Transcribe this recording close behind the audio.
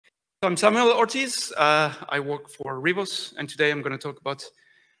I'm Samuel Ortiz. I work for Rebus, and today I'm going to talk about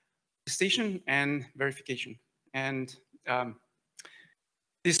attestation and verification. And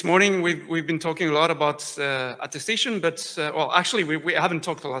this morning we've been talking a lot about attestation, but well, actually we haven't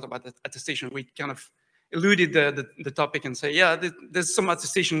talked a lot about attestation. We kind of eluded the topic and say, yeah, there's some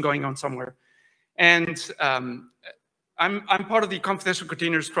attestation going on somewhere. And I'm part of the Confidential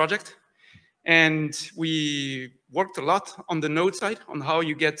Containers project. And we worked a lot on the node side on how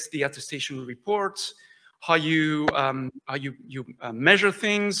you get the attestation reports, how you measure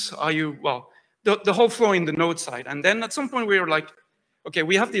things, the whole flow in the node side. And then at some point we were like, okay,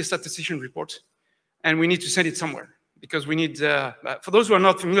 we have this attestation report and we need to send it somewhere because we need, for those who are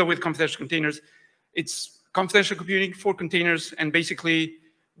not familiar with confidential containers, it's confidential computing for containers, and basically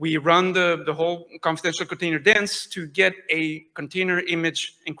we run the whole confidential container dance to get a container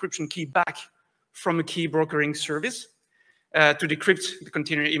image encryption key back from a key brokering service to decrypt the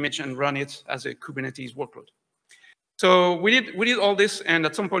container image and run it as a Kubernetes workload. So we did all this, and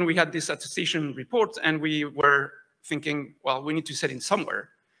at some point we had this attestation report, and we were thinking, well, we need to set it somewhere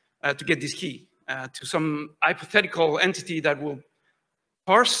to get this key to some hypothetical entity that will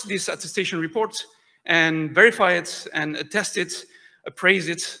parse this attestation report and verify it and attest it, appraise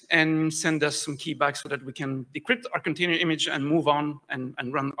it, and send us some key back so that we can decrypt our container image and move on and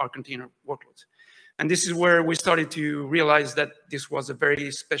run our container workloads. And this is where we started to realize that this was a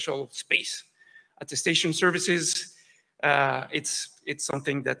very special space. Attestation services, it's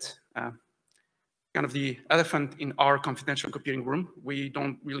something that kind of the elephant in our confidential computing room. We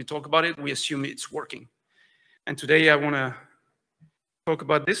don't really talk about it. We assume it's working. And today I want to talk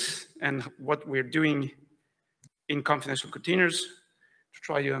about this and what we're doing in confidential containers to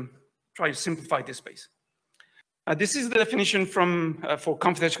try to simplify this space. This is the definition for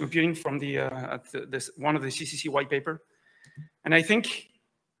confidential computing from one of the CCC white paper. And I think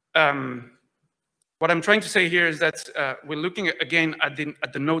what I'm trying to say here is that we're looking again at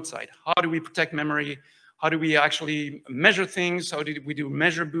the node side. How do we protect memory? How do we actually measure things? How do we do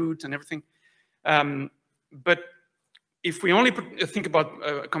measure boot and everything? But if we only think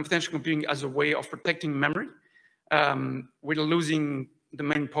about confidential computing as a way of protecting memory, we're losing the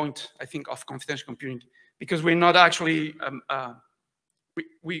main point, I think, of confidential computing, because we're not actually,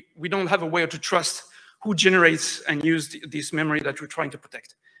 we don't have a way to trust who generates and uses this memory that we're trying to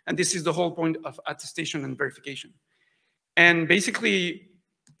protect. And this is the whole point of attestation and verification. And basically,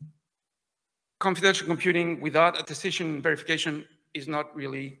 confidential computing without attestation and verification is not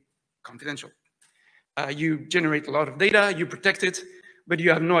really confidential. You generate a lot of data, you protect it, but you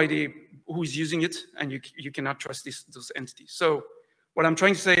have no idea who's using it, and you cannot trust those entities. So what I'm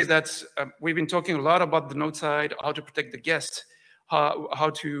trying to say is that we've been talking a lot about the node side, how to protect the guest,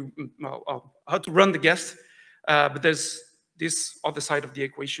 how to run the guest, but there's this other side of the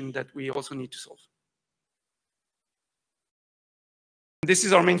equation that we also need to solve. This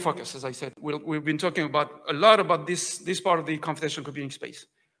is our main focus, as I said. We've been talking a lot about this part of the confidential computing space.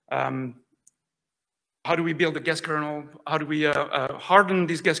 How do we build a guest kernel? How do we harden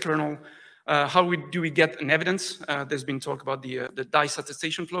this guest kernel? How do we get an evidence? There's been talk about the DICE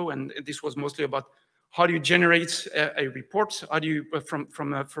attestation flow, and this was mostly about how do you generate a report? How do you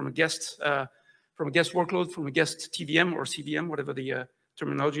from a guest workload, from a guest TVM or CVM, whatever the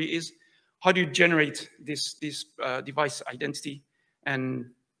terminology is? How do you generate this device identity? And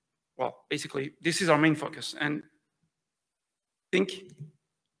well, basically, this is our main focus. And I think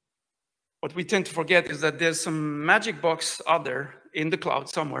what we tend to forget is that there's some magic box out there in the cloud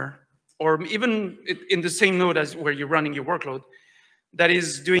somewhere, or even in the same node as where you're running your workload, that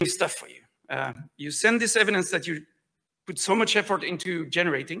is doing stuff for you. You send this evidence that you put so much effort into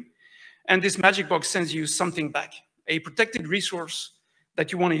generating, and this magic box sends you something back, a protected resource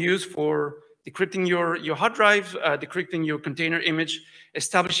that you want to use for decrypting your hard drive, decrypting your container image,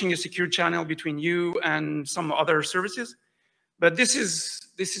 establishing a secure channel between you and some other services. But this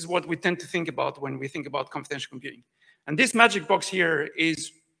is what we tend to think about when we think about confidential computing. And this magic box here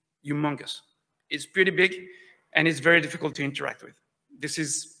is humongous. It's pretty big, and it's very difficult to interact with. This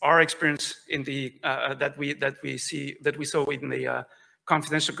is our experience in the that we saw in the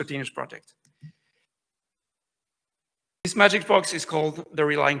Confidential Containers project. This magic box is called the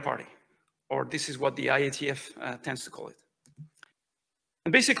relying party, or this is what the IATF tends to call it.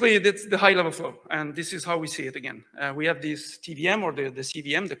 And basically, that's the high-level flow, and this is how we see it again. We have this TVM, or the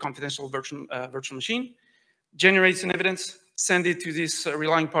CVM, the confidential virtual machine, generates an evidence, send it to this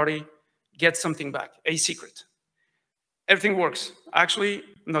relying party, get something back, a secret. Everything works. Actually,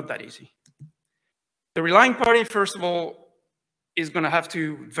 not that easy. The relying party, first of all, is going to have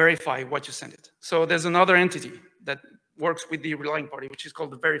to verify what you send it. So there's another entity that works with the relying party, which is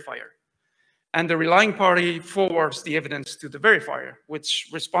called the verifier. And the relying party forwards the evidence to the verifier, which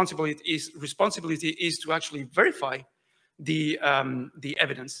responsibility is to actually verify the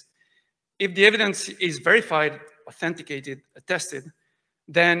evidence. If the evidence is verified, authenticated, attested,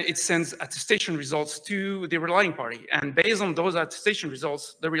 then it sends attestation results to the relying party. And based on those attestation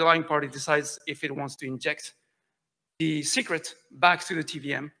results, the relying party decides if it wants to inject the secret back to the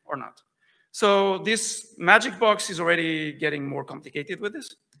TVM or not. So this magic box is already getting more complicated with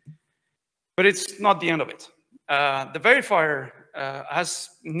this, but it's not the end of it. The verifier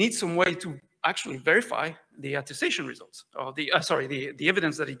needs some way to actually verify the attestation results, or the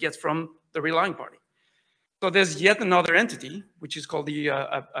evidence that it gets from the relying party. So there's yet another entity, which is called the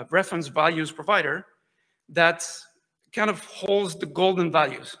a reference values provider, that kind of holds the golden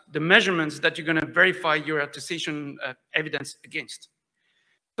values, the measurements that you're going to verify your attestation evidence against.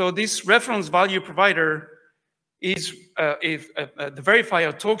 So this reference value provider is, the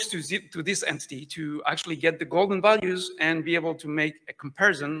verifier talks to this entity to actually get the golden values and be able to make a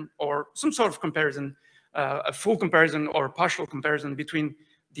comparison or some sort of comparison, a full comparison or a partial comparison between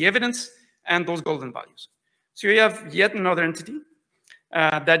the evidence and those golden values. So you have yet another entity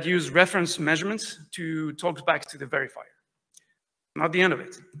that use reference measurements to talk back to the verifier. Not the end of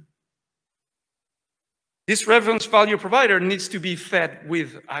it. This reference value provider needs to be fed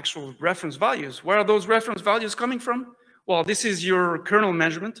with actual reference values. Where are those reference values coming from? Well, this is your kernel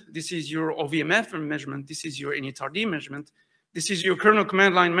measurement. This is your OVMF measurement. This is your initRD measurement. This is your kernel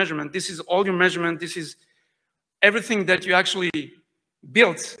command line measurement. This is all your measurement. This is everything that you actually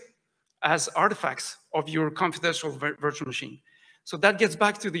built as artifacts of your confidential virtual machine. So that gets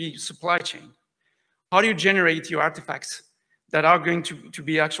back to the supply chain. How do you generate your artifacts that are going to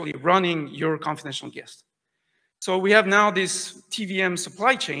be actually running your confidential guest? So we have now this TVM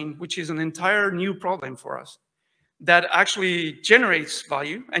supply chain, which is an entire new problem for us, that actually generates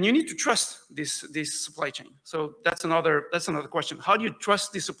value, and you need to trust this supply chain. So that's another question. How do you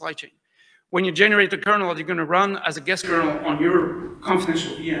trust this supply chain? When you generate a kernel that you're going to run as a guest kernel on your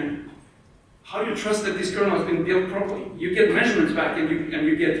confidential VM, how do you trust that this kernel has been built properly? You get measurements back, and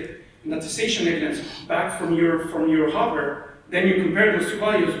you get an attestation evidence back from your hardware. Then you compare those two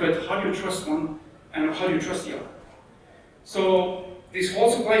values, but how do you trust one and how do you trust the other? So this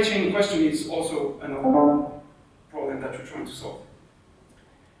whole supply chain question is also another problem that we're trying to solve.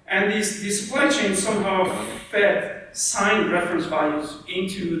 And this supply chain somehow fed signed reference values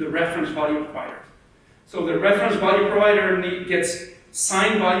into the reference value provider. So the reference value provider gets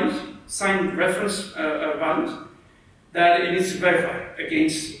signed values, signed reference values, that it needs to verify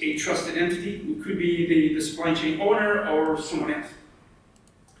against a trusted entity, who could be the supply chain owner or someone else.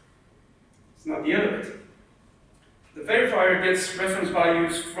 It's not the end of it. The verifier gets reference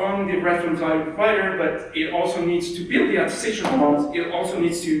values from the reference value provider, but it also needs to build the attestation models. It also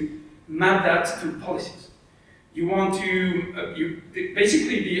needs to map that to policies. You want to,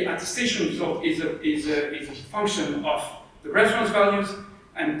 basically the attestation result is a function of the reference values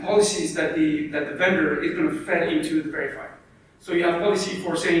and policies that the vendor is going to feed into the verifier. So you have policy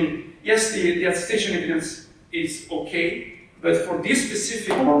for saying, yes, the attestation evidence is okay, but for this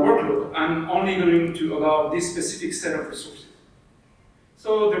specific workload, I'm only going to allow this specific set of resources.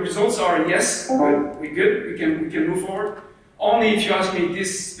 So the results are yes, we're good, we can move forward, only if you ask me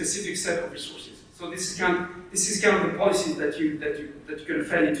this specific set of resources. So this is kind of the policy that you're going to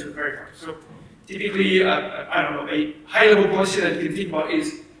feed into the verifier. So typically, I don't know, a high-level policy that you can think about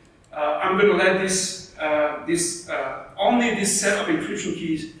is, I'm going to let only this set of encryption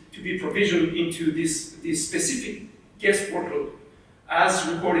keys to be provisioned into this specific guest workload as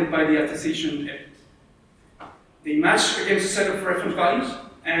recorded by the attestation evidence. They match against a set of reference values,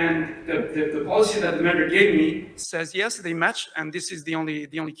 and the policy that the vendor gave me says yes, they match, and this is the only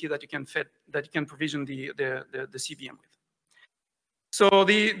key that you can provision the CVM with. So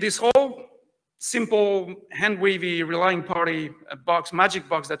this whole simple hand-wavy relying party box, magic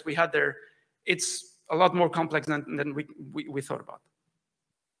box that we had there, it's a lot more complex than we thought about.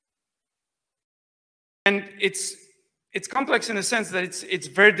 And it's complex in the sense that it's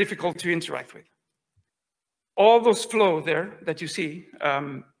very difficult to interact with. All those flow there that you see,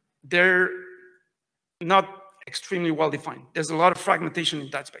 they're not extremely well defined. There's a lot of fragmentation in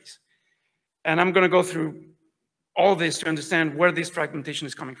that space. And I'm going to go through all this to understand where this fragmentation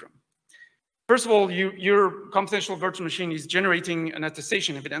is coming from. First of all, your confidential virtual machine is generating an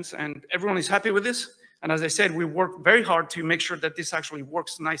attestation evidence, and everyone is happy with this. And as I said, we work very hard to make sure that this actually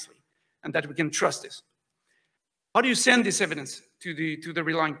works nicely and that we can trust this. How do you send this evidence to the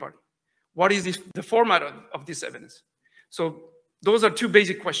relying party? What is the format of this evidence? So those are two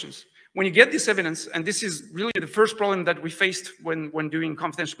basic questions. When you get this evidence, and this is really the first problem that we faced when doing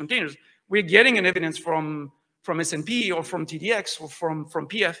confidential containers, we're getting an evidence from SNP or from TDX or from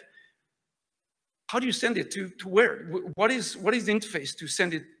PF. How do you send it to where? What is the interface to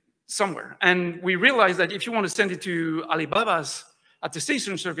send it somewhere? And we realized that if you want to send it to Alibaba's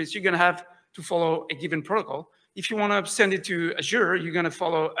attestation service, you're going to have to follow a given protocol. If you want to send it to Azure, you're going to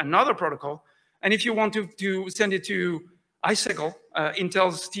follow another protocol. And if you want to send it to iCycle,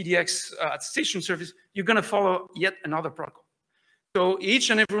 Intel's TDX attestation service, you're going to follow yet another protocol. So each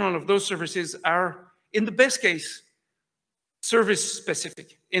and every one of those services are, in the best case, service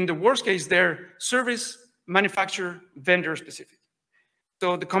specific. In the worst case, they're service, manufacturer, vendor specific.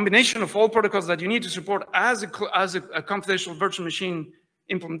 So the combination of all protocols that you need to support as a confidential virtual machine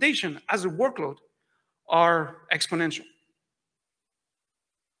implementation, as a workload, are exponential.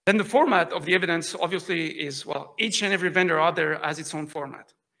 Then the format of the evidence obviously is, well, each and every vendor out there has its own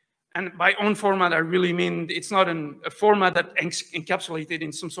format. And by own format, I really mean it's not a format that encapsulated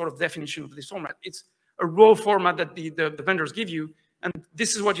in some sort of definition of this format. It's a raw format that the vendors give you, and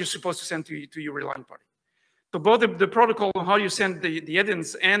this is what you're supposed to send to your relying party. So both the protocol, how you send the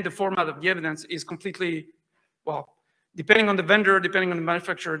evidence, and the format of the evidence is completely, well, depending on the vendor, depending on the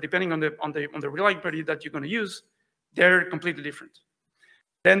manufacturer, depending on the relying party that you're going to use, they're completely different.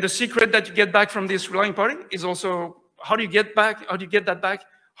 Then the secret that you get back from this relying party is also, how do you get that back?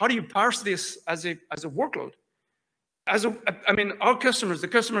 How do you parse this as a workload? I mean, our customers, the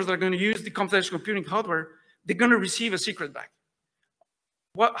customers that are going to use the confidential computing hardware, they're going to receive a secret back.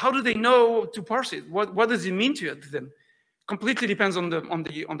 How do they know to parse it? What does it mean to them? Completely depends on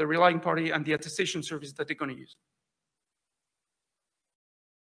the relying party and the attestation service that they're going to use.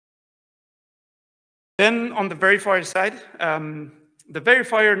 Then on the verifier side, the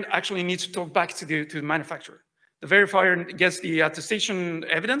verifier actually needs to talk back to the manufacturer. The verifier gets the attestation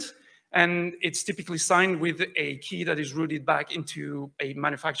evidence, and it's typically signed with a key that is routed back into a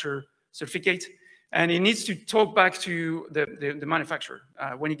manufacturer certificate. And it needs to talk back to the manufacturer.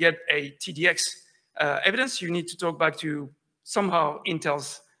 When you get a TDX evidence, you need to talk back to somehow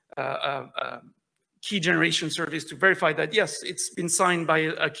Intel's key generation service to verify that, yes, it's been signed by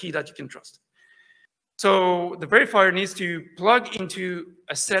a key that you can trust. So the verifier needs to plug into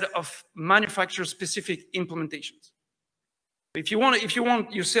a set of manufacturer-specific implementations. If you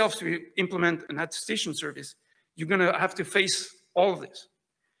want yourself to implement an attestation service, you're going to have to face all of this.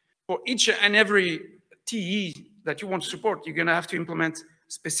 For each and every TE that you want to support, you're going to have to implement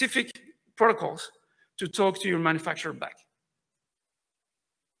specific protocols to talk to your manufacturer back.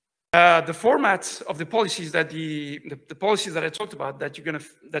 The format of the policies that the policies that I talked about that you're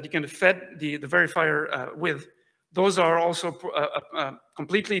gonna fed the verifier with, those are also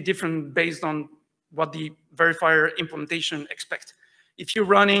completely different based on what the verifier implementation expects. If you're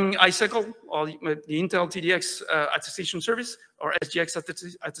running iCycle or the Intel TDX attestation service or SGX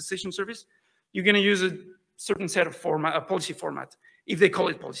attestation service, you're going to use a certain set of format, a policy format, if they call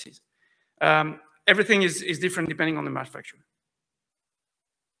it policies. Everything is different depending on the manufacturer.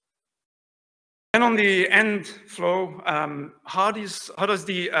 And on the end flow, how does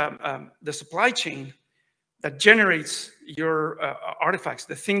the supply chain that generates your artifacts,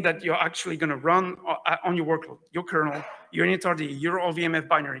 the thing that you're actually going to run on your workload, your kernel, your initRD, your OVMF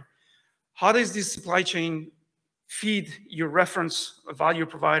binary, how does this supply chain feed your reference value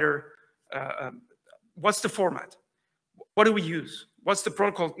provider? What's the format? What do we use? What's the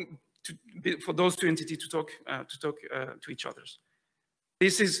protocol for those two entities to talk to each other?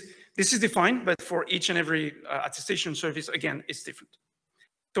 This is defined, but for each and every attestation service, again, it's different.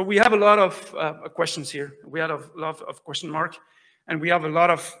 So we have a lot of questions here. We have a lot of question mark, and we have a lot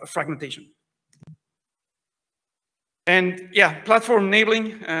of fragmentation. And yeah, platform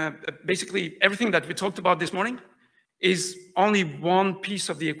enabling, basically everything that we talked about this morning is only one piece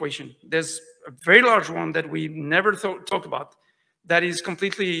of the equation. There's a very large one that we never talked about that is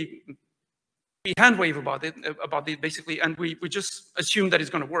completely, we hand wave about it basically, and we just assume that it's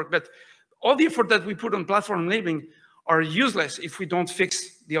going to work. But all the effort that we put on platform enabling are useless if we don't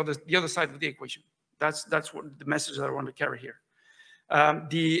fix the other side of the equation. That's what the message that I want to carry here.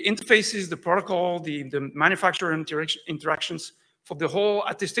 The interfaces, the protocol, the manufacturer interactions for the whole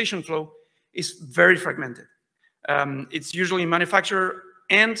attestation flow is very fragmented. It's usually manufacturer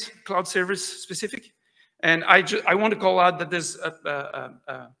and cloud service specific. And I want to call out that there's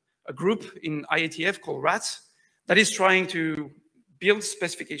a group in IATF called RATS that is trying to build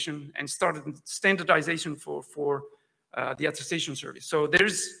specification and start standardization for the attestation service. So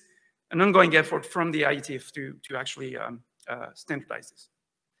there's an ongoing effort from the IATF to actually standardize this.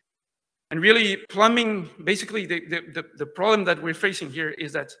 And really plumbing, basically the problem that we're facing here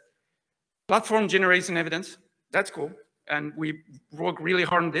is that Platform generates an evidence. That's cool. And we work really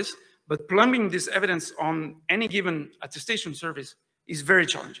hard on this. But plumbing this evidence on any given attestation service is very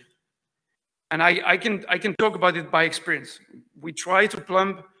challenging. And I can talk about it by experience. We try to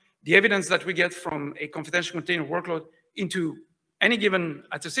plumb the evidence that we get from a confidential container workload into any given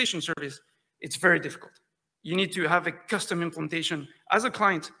attestation service. It's very difficult. You need to have a custom implementation as a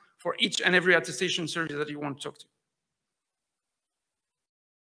client for each and every attestation service that you want to talk to.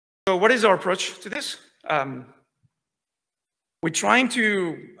 So what is our approach to this? We're trying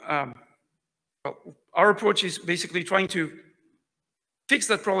to, our approach is basically trying to fix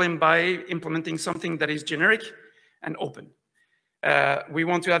that problem by implementing something that is generic and open. We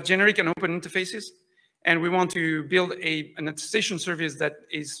want to have generic and open interfaces, and we want to build an attestation service that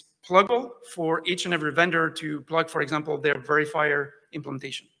is pluggable for each and every vendor to plug, for example, their verifier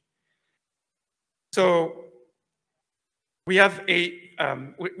implementation. So we have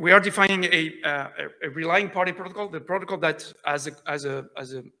we are defining a relying party protocol, the protocol that as a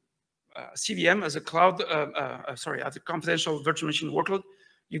CVM, as a cloud, as a confidential virtual machine workload,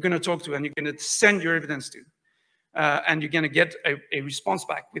 you're going to talk to and you're going to send your evidence to. And you're going to get a response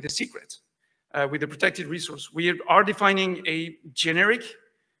back with a secret, with a protected resource. We are defining a generic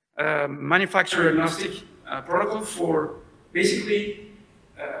manufacturer agnostic protocol for basically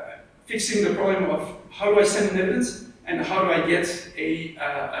fixing the problem of how do I send an evidence and how do I get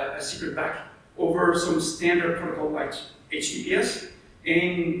a secret back over some standard protocol like HTTPS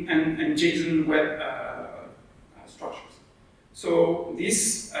and JSON web structures. So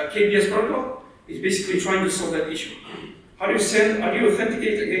this KBS protocol is basically trying to solve that issue. How do you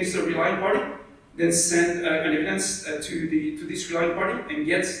authenticate against a relying party, then send an evidence to this relying party and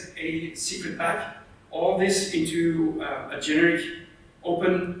get a secret back? All this into a generic,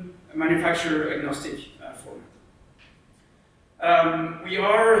 open, manufacturer agnostic format. We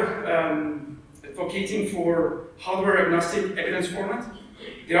are advocating for hardware agnostic evidence format.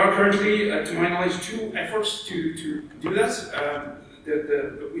 There are currently, to my knowledge, 2 efforts to do that.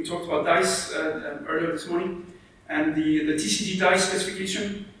 We talked about DICE earlier this morning, and the TCG DICE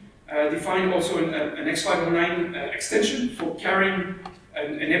specification defined also an X509 extension for carrying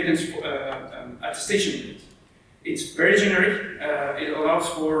an evidence attestation unit. It's very generic. It allows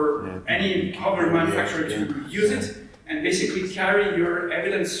for any hardware manufacturer to use it and basically carry your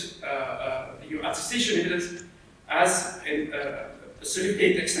evidence, your attestation evidence, as a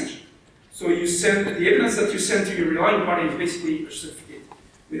certificate extension. So you send the evidence that you send to your relying party is basically a certificate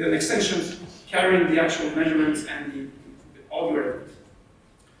with an extension carrying the actual measurements and all your evidence.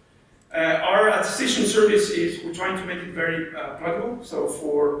 Our attestation service is, we're trying to make it very pluggable. So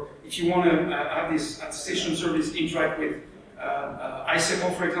if you want to have this attestation service interact with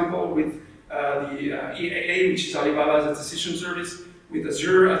iSQL, for example, with the EAA, which is Alibaba's attestation service, with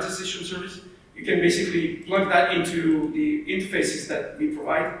Azure attestation service, you can basically plug that into the interfaces that we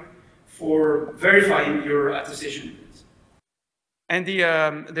provide for verifying your attestation evidence. And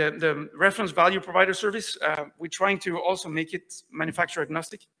the reference value provider service, we're trying to also make it manufacturer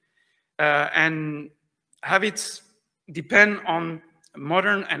agnostic and have it depend on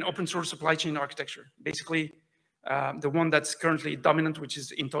modern and open source supply chain architecture. Basically, the one that's currently dominant, which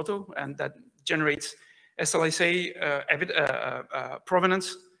is in Toto, and that generates SLSA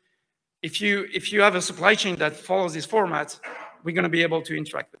provenance. If you have a supply chain that follows this format, we're going to be able to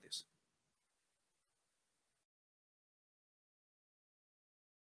interact with this.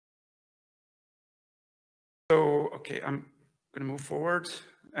 So, okay, I'm going to move forward.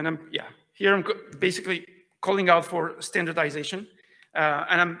 And here I'm basically calling out for standardization.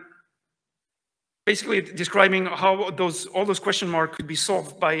 And I'm basically describing how all those question marks could be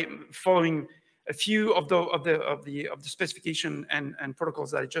solved by following a few of the specification and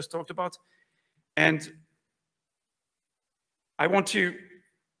protocols that I just talked about. And I want to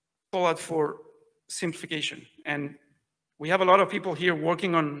call out for simplification. And we have a lot of people here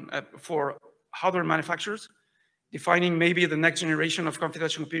working on for hardware manufacturers, defining maybe the next generation of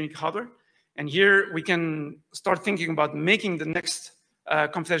confidential computing hardware. And here we can start thinking about making the next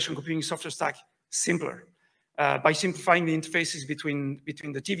confidential computing software stack simpler by simplifying the interfaces between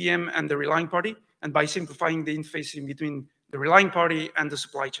the TVM and the relying party, and by simplifying the interfacing between the relying party and the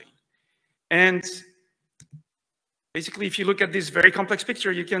supply chain. And basically, if you look at this very complex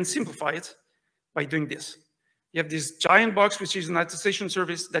picture, you can simplify it by doing this. You have this giant box, which is an attestation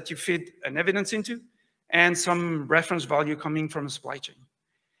service that you feed an evidence into, and some reference value coming from a supply chain.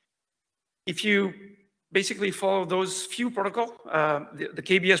 If you basically follow those few protocols, the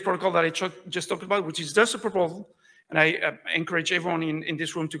KBS protocol that I just talked about, which is just a proposal, and I encourage everyone in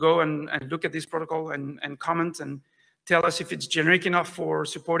this room to go and look at this protocol and comment and tell us if it's generic enough for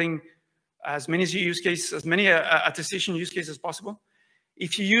supporting as many attestation use cases as possible.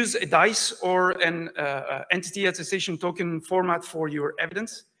 If you use a DICE or an entity attestation token format for your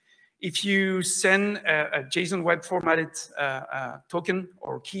evidence, if you send a JSON web formatted token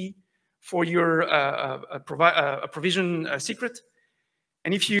or key for your provision secret,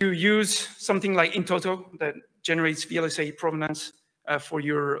 and if you use something like intoto that generates VLSA provenance for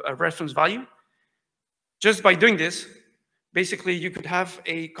your reference value, just by doing this, basically you could have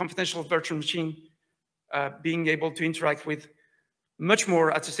a confidential virtual machine being able to interact with much more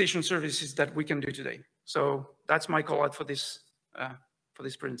attestation services that we can do today. So that's my call out for this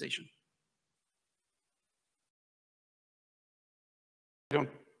presentation.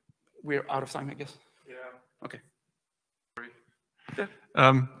 We're out of time, I guess. Yeah. Okay. Yeah.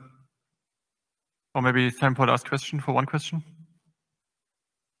 Or maybe it's time for the last question, for one question.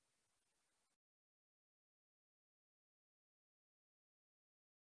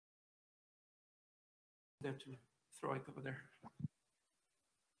 There to throw it over there.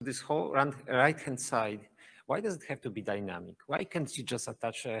 This whole right-hand side, why does it have to be dynamic? Why can't you just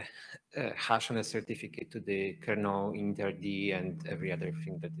attach a hash and a certificate to the kernel, interd, and every other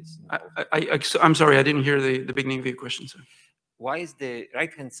thing that is involved? I'm sorry, I didn't hear the beginning of your question, sir. Why is the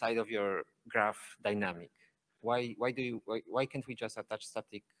right-hand side of your graph dynamic? Why can't we just attach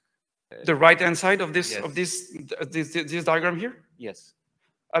static? The right-hand side of this yes. this diagram here? Yes.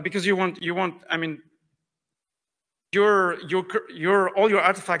 Because you want. I mean, all your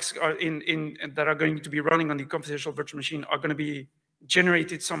artifacts are that are going to be running on the confidential virtual machine are going to be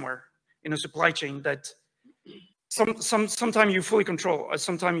generated somewhere in a supply chain that sometimes you fully control, or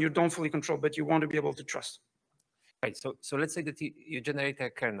sometimes you don't fully control, but you want to be able to trust. Right. So let's say that you generate a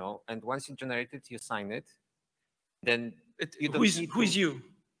kernel, and once you generate it, you sign it. Then who is you?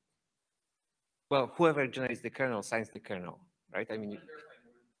 Well, whoever generates the kernel signs the kernel, right? I mean.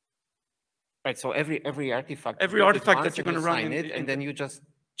 Right, so every artifact that you're going to run it, and then you just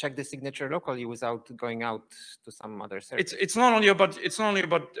check the signature locally without going out to some other service. It's not only about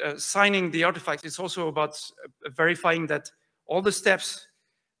signing the artifact. It's also about verifying that all the steps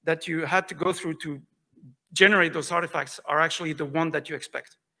that you had to go through to generate those artifacts are actually the one that you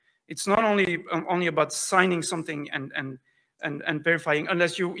expect. It's not only about signing something and verifying,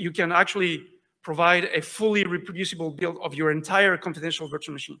 unless you can actually provide a fully reproducible build of your entire confidential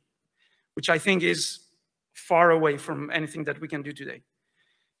virtual machine, which I think is far away from anything that we can do today.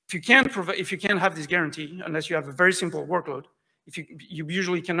 If you can't have this guarantee, unless you have a very simple workload, if you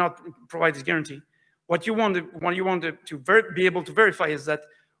usually cannot provide this guarantee, what you want to be able to verify is that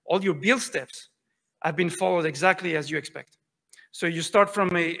all your build steps have been followed exactly as you expect. So you start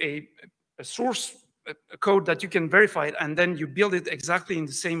from a source code that you can verify it, and then you build it exactly in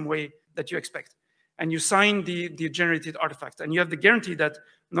the same way that you expect. And you sign the generated artifact, and you have the guarantee that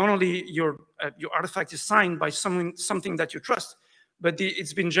not only your artifact is signed by something that you trust, but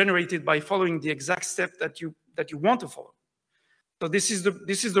it's been generated by following the exact step that you want to follow. So this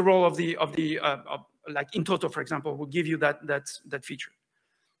is the role of like intoto, for example, will give you that feature.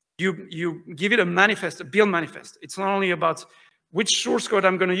 You give it a manifest, a build manifest. It's not only about which source code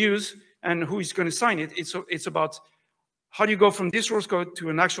I'm going to use and who is going to sign it. It's about how do you go from this source code to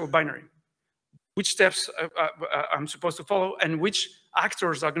an actual binary. Which steps I'm supposed to follow, and which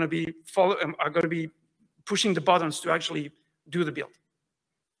actors are going to be pushing the buttons to actually do the build.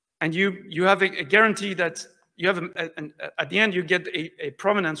 And you have a guarantee that you have at the end you get a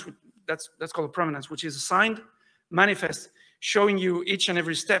provenance. That's called a provenance, which is a signed manifest showing you each and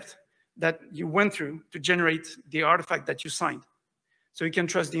every step that you went through to generate the artifact that you signed, so you can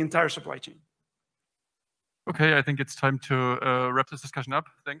trust the entire supply chain. Okay, I think it's time to wrap this discussion up.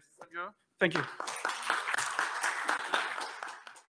 Thanks, Sergio. Thank you.